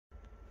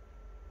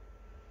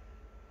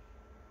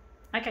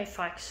Okay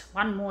folks,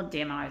 one more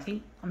demo.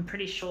 I'm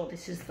pretty sure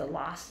this is the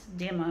last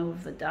demo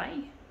of the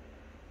day.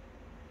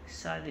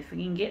 So if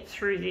we can get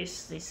through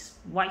this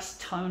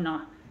waist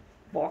toner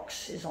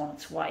box is on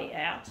its way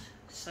out.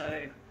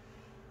 So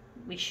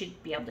we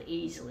should be able to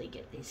easily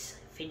get this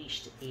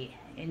finished at the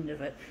end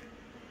of it.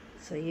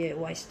 So yeah,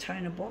 waist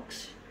toner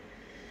box.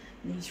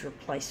 Needs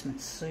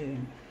replacements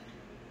soon.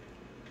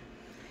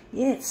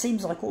 Yeah, it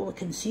seems like all the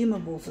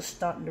consumables are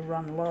starting to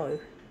run low.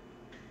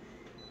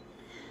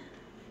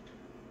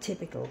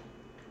 Typical.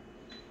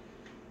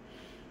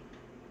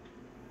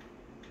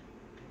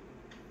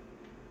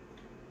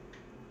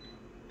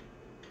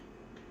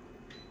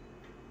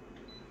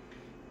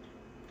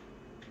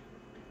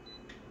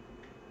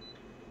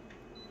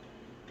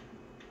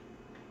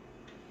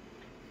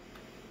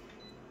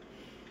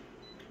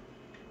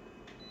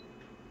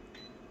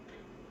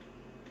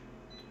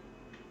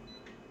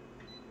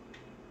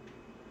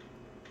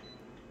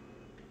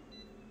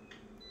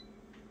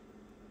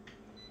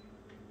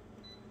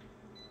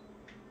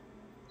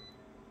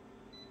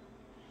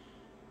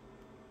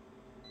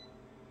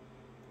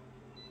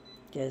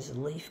 There's a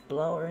leaf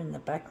blower in the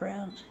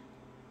background.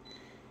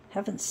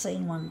 Haven't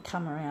seen one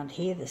come around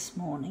here this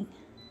morning.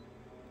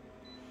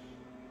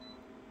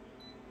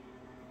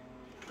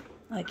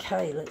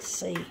 Okay, let's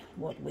see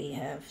what we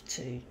have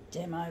to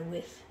demo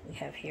with. We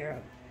have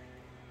here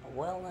a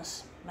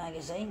wellness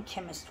magazine,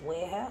 Chemist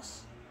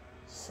Warehouse.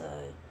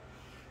 So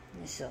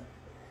this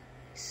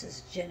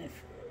is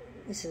Jennifer.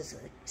 This is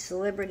a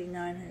celebrity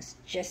known as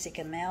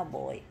Jessica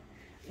Mauboy.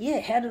 Yeah,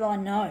 how did I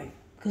know?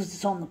 Because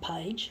it's on the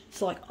page.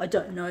 It's like I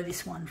don't know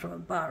this one from a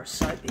bar of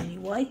soap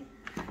anyway.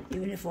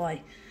 Even if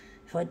I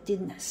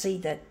didn't see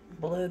that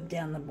blurb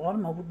down the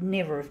bottom, I would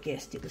never have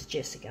guessed it was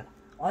Jessica.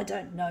 I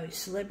don't know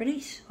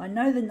celebrities. I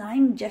know the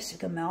name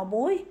Jessica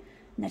Mauboy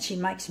and that she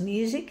makes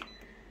music,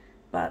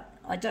 but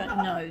I don't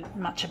know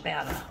much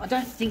about her. I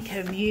don't think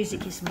her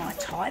music is my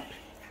type.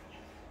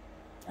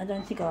 I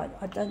don't,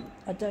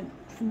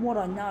 from what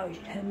I know,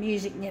 her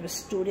music never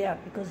stood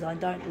out because I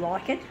don't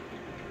like it.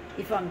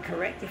 If I'm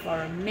correct, if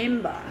I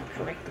remember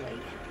correctly.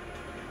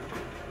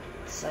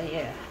 So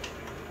yeah,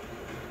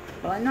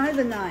 but I know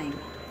the name.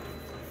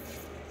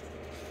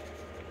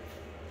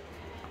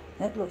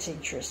 That looks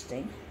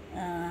interesting.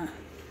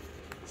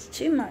 It's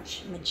too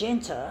much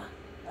magenta,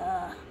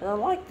 but I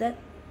like that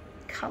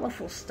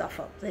colourful stuff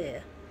up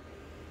there.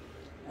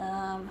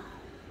 I'll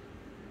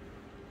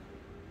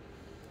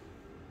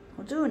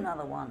do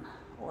another one,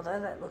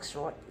 although that looks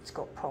right, it's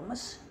got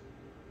promise.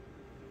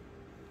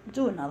 I'll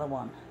do another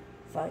one,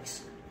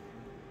 folks.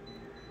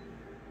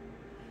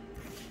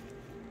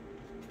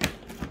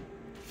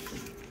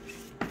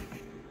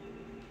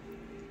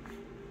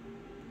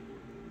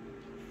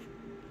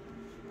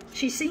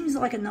 She seems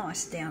like a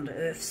nice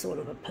down-to-earth sort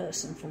of a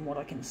person from what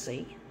I can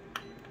see.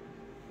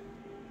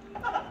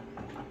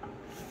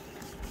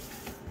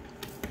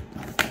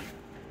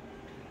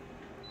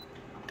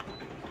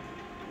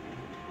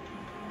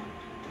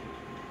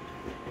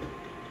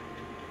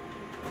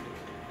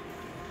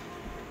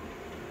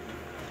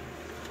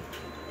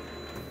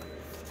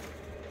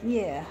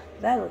 Yeah,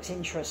 that looks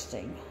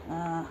interesting.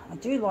 I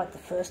do like the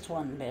first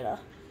one better.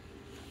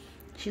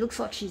 She looks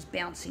like she's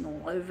bouncing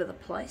all over the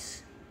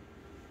place.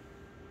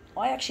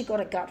 I actually got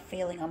a gut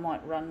feeling I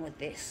might run with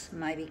this,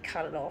 maybe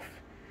cut it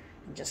off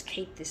and just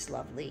keep this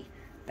lovely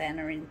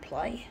banner in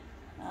play.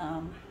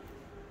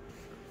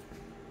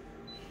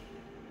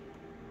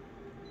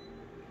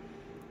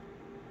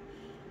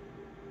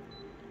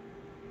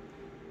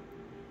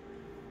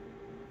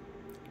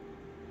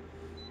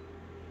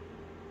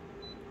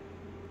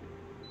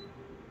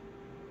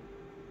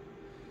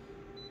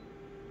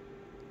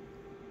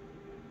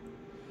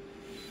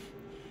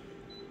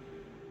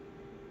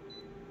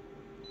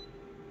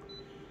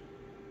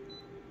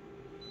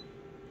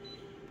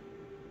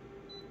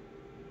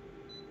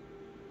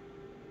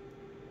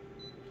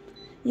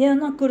 Yeah, I'm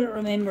not good at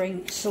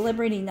remembering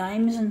celebrity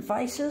names and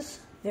faces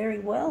very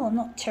well. I'm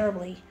not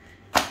terribly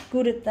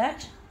good at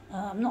that.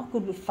 I'm not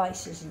good with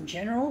faces in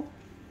general.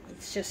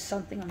 It's just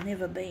something I've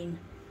never been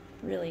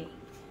really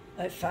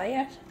au fait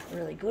at,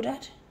 really good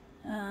at.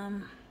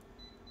 Now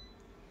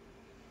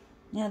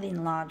the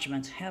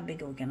enlargement. How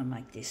big are we going to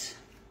make this?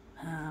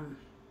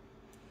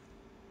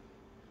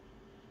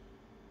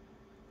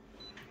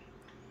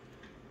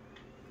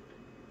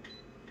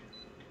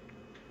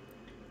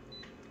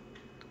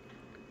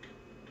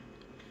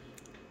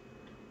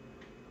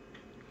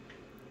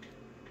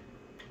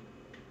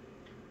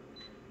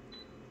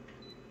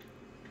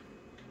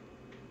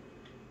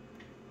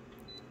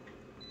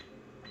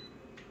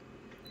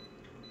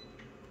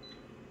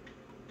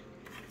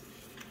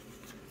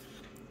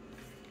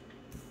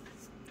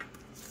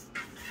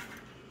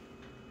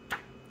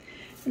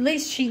 At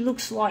least she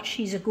looks like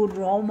she's a good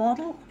role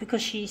model,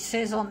 because she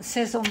says on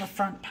the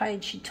front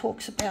page, she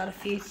talks about a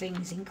few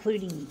things,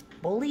 including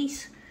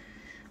bullies,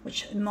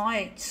 which in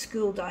my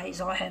school days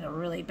I had a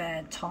really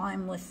bad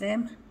time with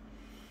them.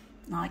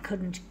 I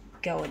couldn't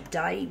go a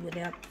day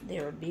without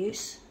their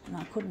abuse, and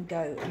I couldn't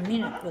go a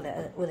minute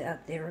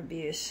without their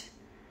abuse.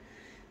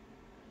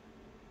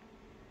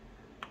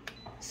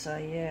 So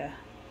yeah.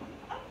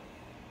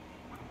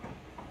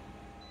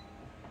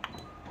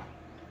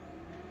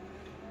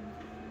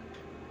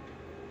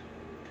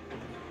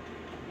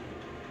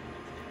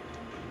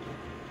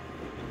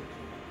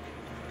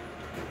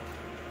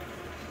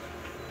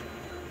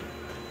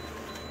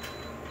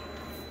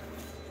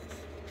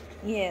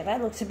 Yeah,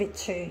 that looks a bit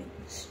too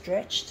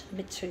stretched, a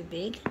bit too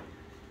big.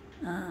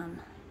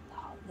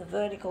 The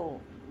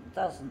vertical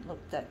doesn't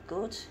look that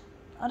good.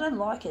 I don't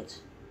like it.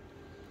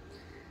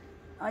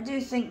 I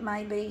do think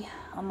maybe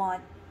I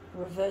might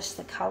reverse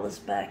the colours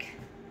back.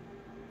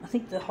 I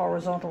think the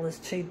horizontal is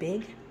too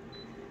big.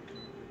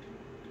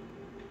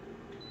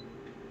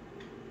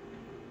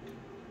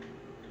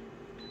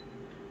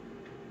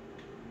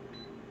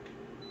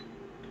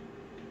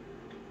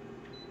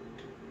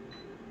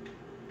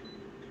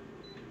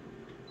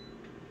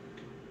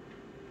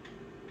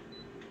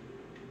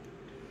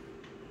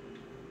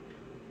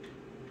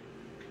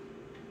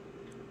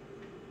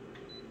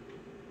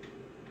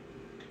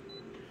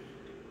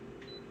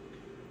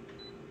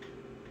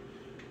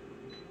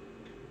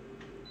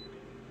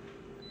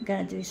 I'm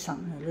going to do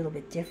something a little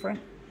bit different.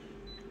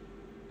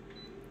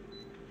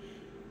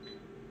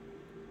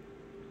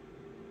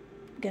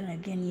 I'm going to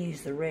again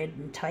use the red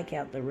and take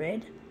out the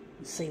red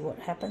and see what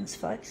happens,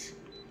 folks.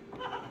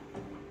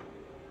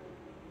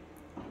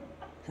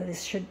 So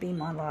this should be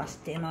my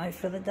last demo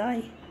for the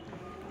day.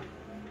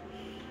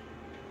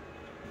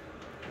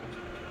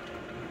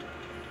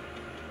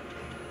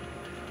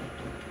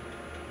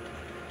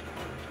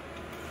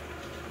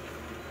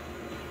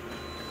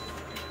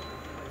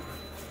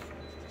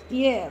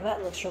 Yeah,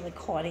 that looks really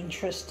quite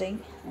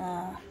interesting.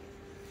 Not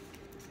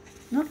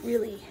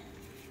really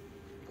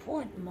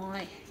quite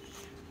my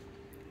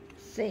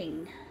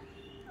thing.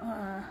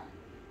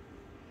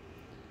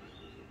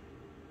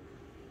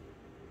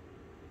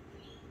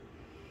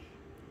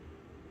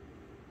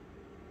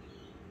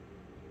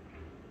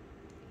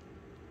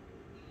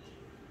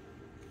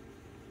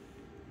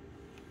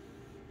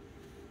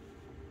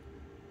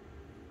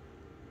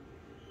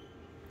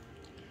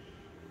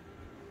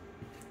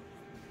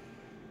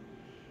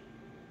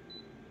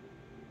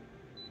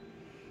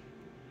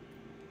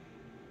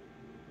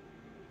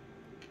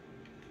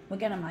 We're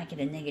going to make it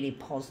a negative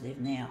positive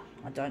now.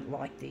 I don't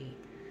like the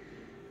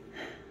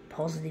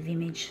positive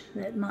image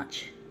that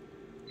much.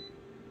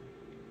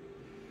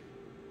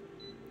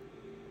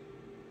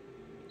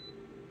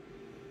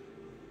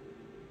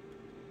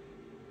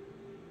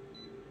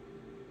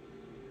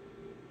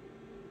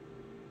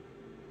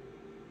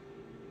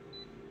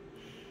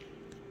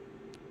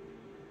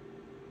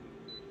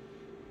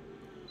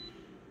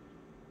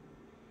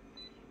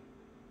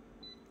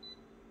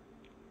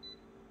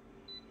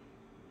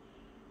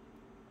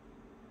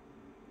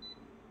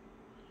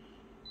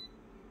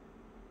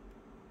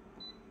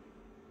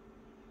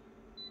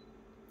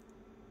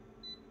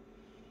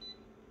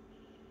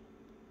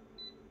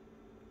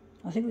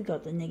 I think we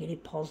got the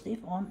negative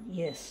positive on,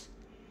 yes.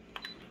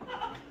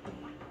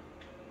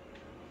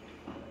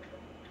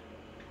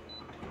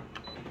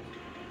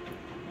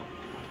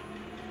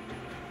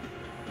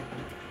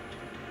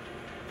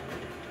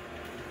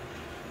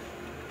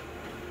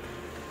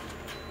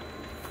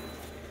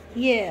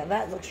 Yeah,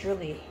 that looks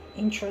really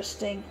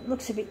interesting. It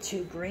looks a bit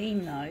too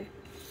green though.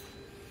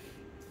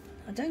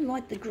 I don't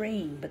like the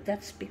green, but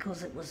that's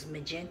because it was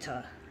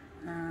magenta.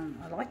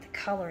 I like the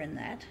colour in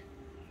that.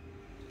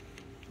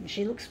 And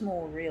she looks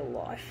more real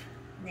life.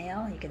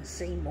 Now you can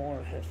see more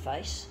of her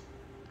face.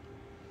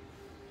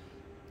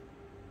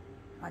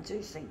 I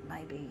do think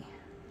maybe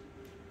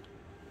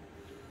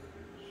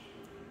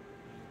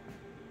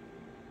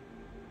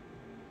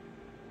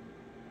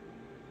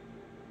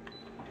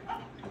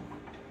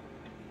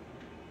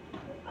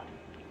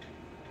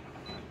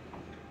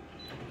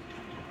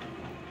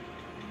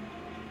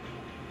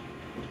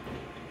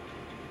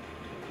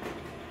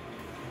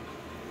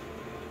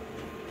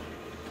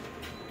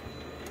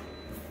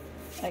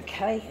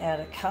okay, out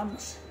it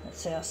comes.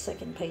 That's our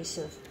second piece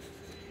of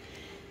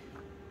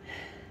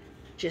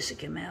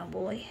Jessica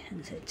Malboy,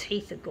 and her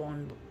teeth are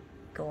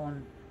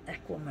gone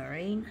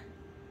aquamarine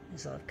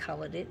as I've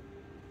coloured it.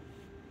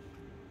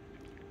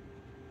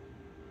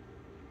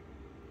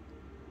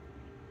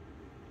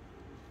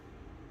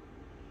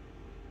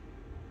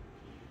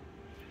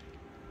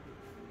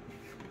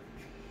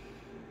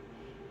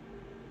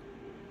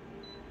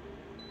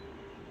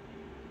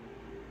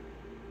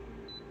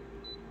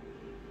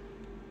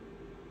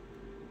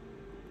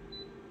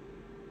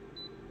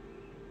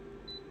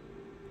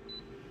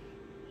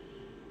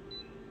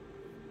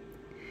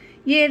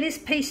 Yeah, this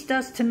piece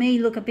does to me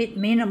look a bit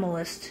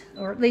minimalist,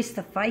 or at least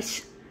the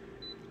face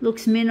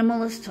looks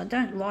minimalist. I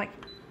don't like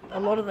a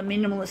lot of the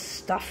minimalist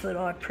stuff that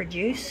I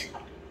produce,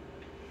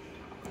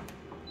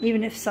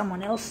 even if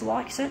someone else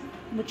likes it,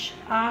 which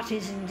art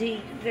is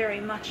indeed very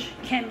much,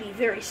 can be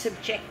very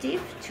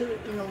subjective to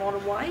in a lot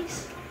of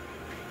ways.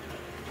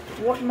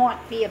 What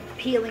might be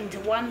appealing to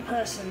one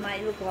person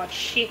may look like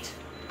shit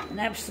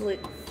and absolute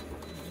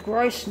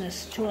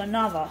grossness to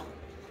another.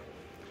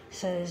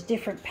 So there's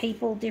different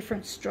people,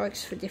 different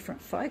strokes for different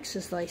folks,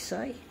 as they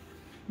say.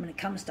 when it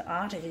comes to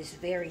art, it is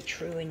very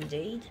true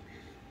indeed.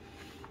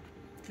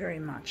 Very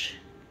much.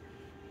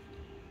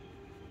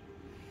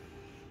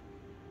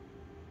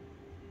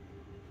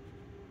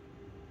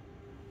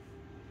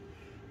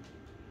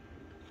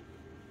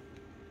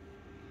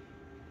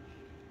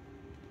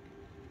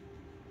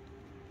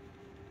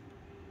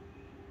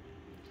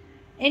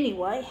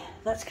 Anyway,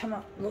 that's come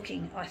up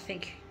looking, I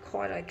think,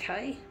 quite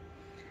okay.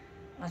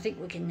 I think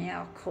we can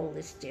now call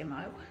this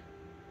demo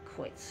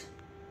quits.